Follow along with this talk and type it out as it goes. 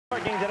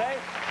Working today,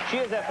 she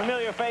is a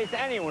familiar face to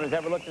anyone who's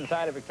ever looked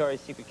inside of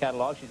Victoria's Secret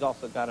catalog. She's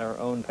also got her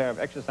own pair of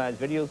exercise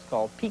videos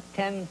called Peak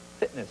 10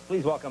 Fitness.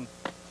 Please welcome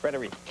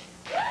Frédérique.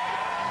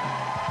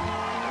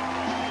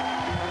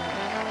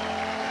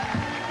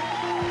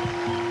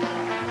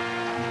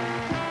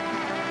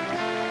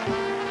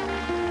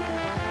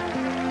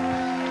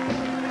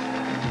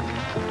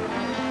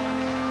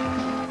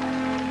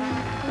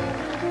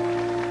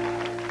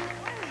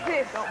 What is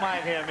this? Don't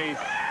mind him, he's...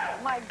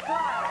 Oh my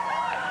God.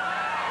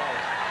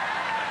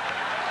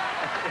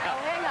 Oh,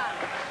 hang on.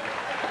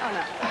 Oh,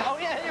 no. Oh,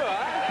 yeah, you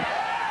are.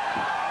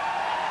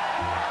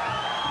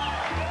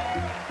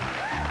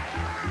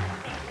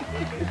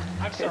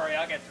 I'm sorry,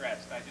 I'll get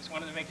dressed. I just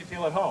wanted to make you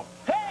feel at home.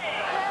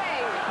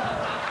 Hey!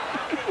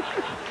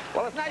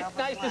 Well, it's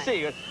nice to see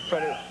you,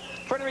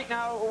 Frédérique,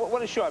 now,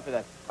 what is short for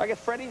that? I guess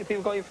Freddie? Do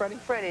people call you Freddie?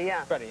 Freddie,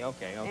 yeah. Freddie,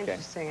 okay.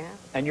 Interesting, huh?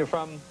 And you're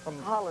from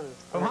Holland.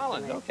 From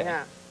Holland, okay.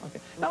 Yeah. Okay.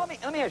 Now, let me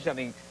ask you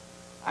something.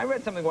 I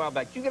read something a while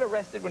back. Did you get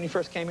arrested when you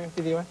first came here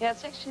to the U.S.? Yeah,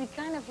 it's actually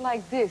kind of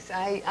like this.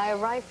 I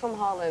arrived from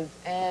Holland,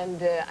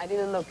 and I did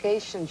a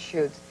location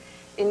shoot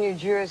in New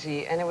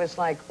Jersey, and it was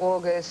like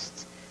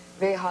August,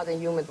 very hot and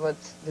humid, what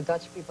the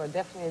Dutch people are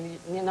definitely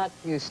not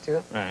used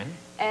to. Right.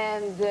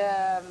 And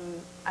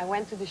I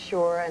went to the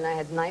shore, and I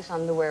had nice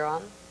underwear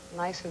on,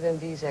 nicer than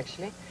these,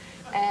 actually.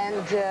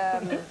 And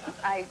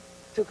I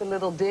took a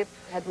little dip,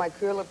 had my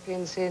curler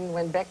pins in,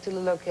 went back to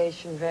the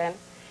location van,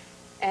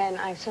 and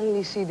I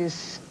suddenly see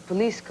this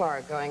police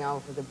car going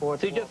over the boardwalk.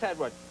 So you just had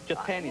what?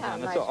 Just panties yeah, on?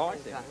 nice That's all. Oh, I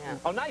see. panties on, yeah.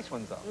 Oh, nice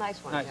ones, though.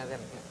 Nice ones, Nice yeah.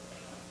 ones.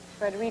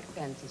 Frédérique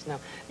panties, no.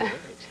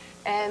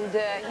 And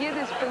here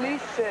this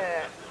police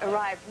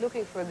arrived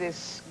looking for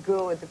this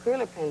girl with the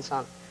curler pins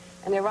on.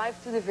 And they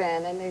arrived to the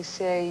van and they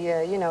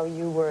say, you know,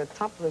 you were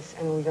topless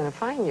and we're going to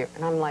fine you.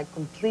 And I'm like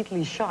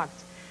completely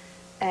shocked.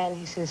 And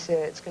he says,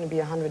 it's going to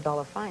be a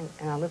 $100 fine.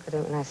 And I look at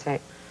him and I say,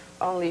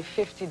 only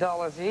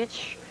 $50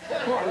 each.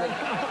 And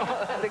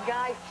the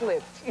guy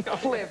flipped.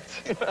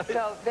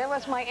 So that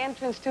was my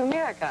entrance to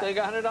America. So you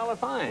got a $100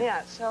 fine.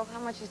 Yeah, so how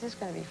much is this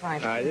going to be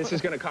fined? This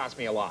is going to cost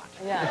me a lot.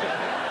 Yeah.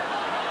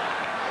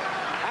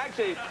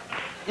 Actually,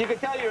 you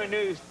could tell you were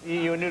new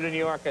to New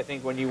York, I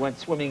think, when you went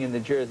swimming in the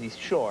Jersey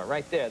shore,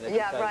 right there.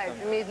 Yeah, right.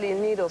 Immediately a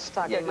needle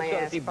stuck in my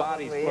ass. See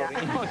bodies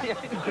floating.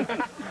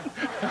 Yeah.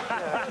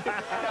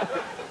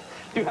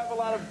 Do you have a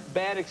lot of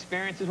bad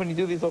experiences when you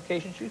do these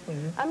location shoots?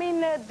 I mean,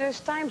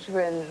 there's times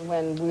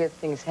when weird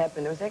things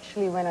happen. It was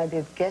actually when I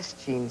did Guess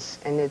Jeans,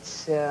 and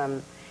it's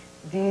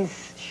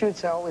these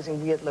shoots are always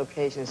in weird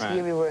locations. Right.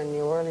 Here we were in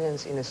New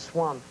Orleans in a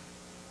swamp.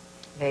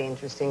 Very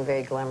interesting,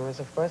 very glamorous,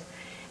 of course.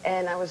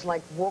 And I was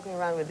like walking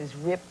around with this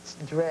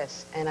ripped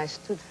dress, and I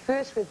stood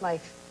first with my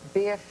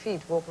bare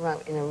feet walking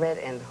around in a red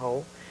ant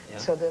hole. Yeah.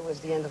 So that was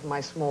the end of my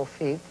small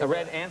feet. A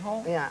red ant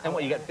hole? Yeah. And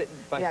what, you got bitten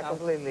by Yeah, cows?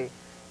 completely.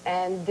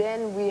 And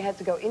then we had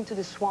to go into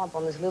the swamp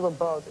on this little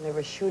boat, and they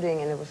were shooting,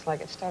 and it was like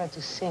it started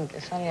to sink.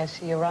 And suddenly I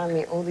see around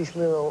me all these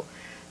little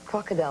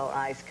crocodile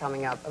eyes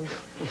coming up. I'm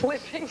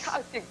flipping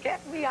out to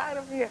get me out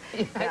of here.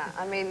 Yeah,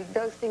 I mean,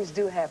 those things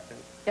do happen.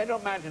 I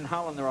don't imagine in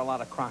Holland there are a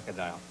lot of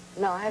crocodiles.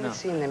 No, I haven't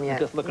seen them yet.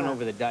 Just looking no.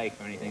 over the dike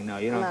or anything. No,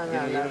 you don't. No,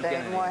 you don't they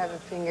get more any. have a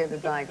finger in the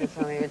dike or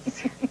something.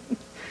 It's,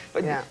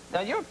 But yeah.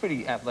 now you're a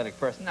pretty athletic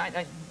person.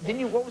 Didn't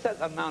you? What was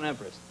that on Mount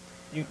Everest?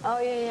 Oh,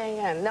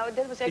 yeah. No,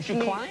 that was actually...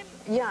 Did you climb?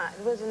 Yeah,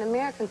 it was an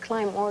American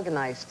climb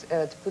organized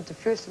to put the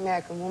first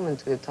American woman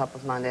to the top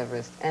of Mount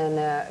Everest. And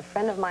a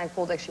friend of mine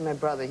called actually my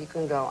brother. He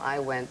couldn't go, I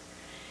went.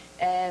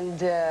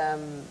 And,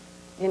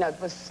 you know, it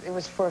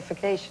was for a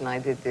vacation I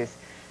did this.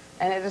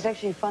 And it was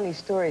actually a funny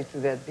story to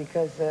that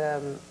because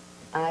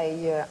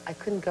I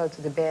couldn't go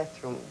to the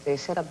bathroom. They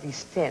set up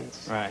these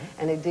tents. Right.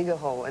 And they dig a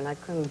hole, and I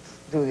couldn't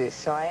do this.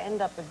 So I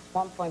ended up at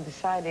one point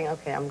deciding,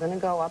 okay, I'm going to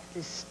go up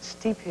this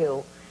steep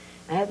hill.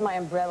 I had my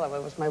umbrella,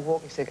 it was my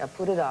walking stick. I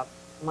put it up,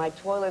 my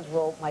toilet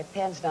roll, my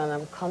pants down,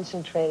 and I'm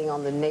concentrating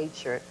on the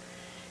nature.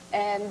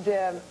 And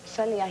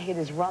suddenly I hear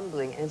this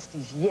rumbling, and it's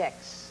these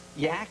yaks.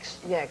 Yaks?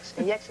 Yaks.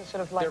 And yaks are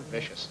sort of like... They're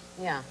vicious.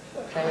 Yeah,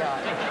 they are.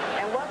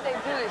 And what they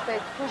do is they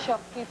push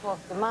up people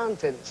off the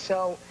mountain.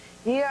 So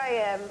here I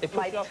am... They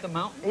push you off the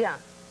mountain? Yeah,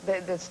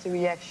 that's the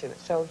reaction.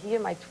 So here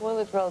my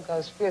toilet roll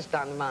goes first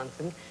down the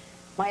mountain.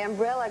 My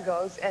umbrella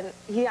goes, and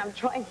here I'm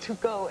trying to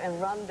go and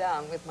run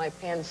down with my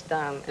pants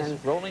down.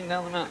 Just rolling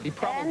down the mountain. You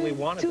probably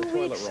wanted the 2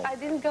 toilet weeks, roll. I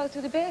didn't go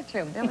to the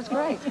bathroom. That was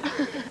great.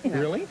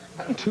 Really?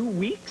 2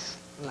 weeks?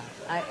 No,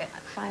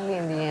 finally,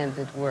 in the end,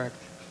 it worked.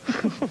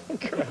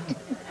 Good.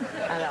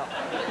 I know.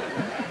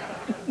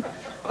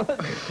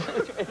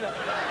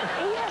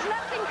 He has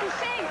nothing to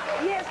say.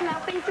 He has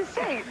nothing to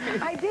say.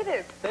 I did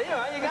it. There you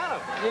are. You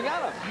got him. You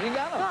got him. You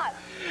got him. God.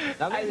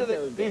 Now,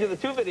 these are the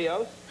 2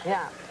 videos.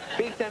 Yeah.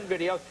 Peak 10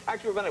 videos.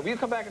 Actually, will you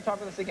come back and talk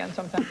with us again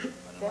sometime?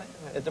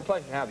 Definitely. It's a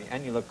pleasure to have you,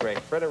 and you look great.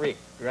 Frédérique,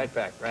 be right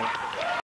back. Right.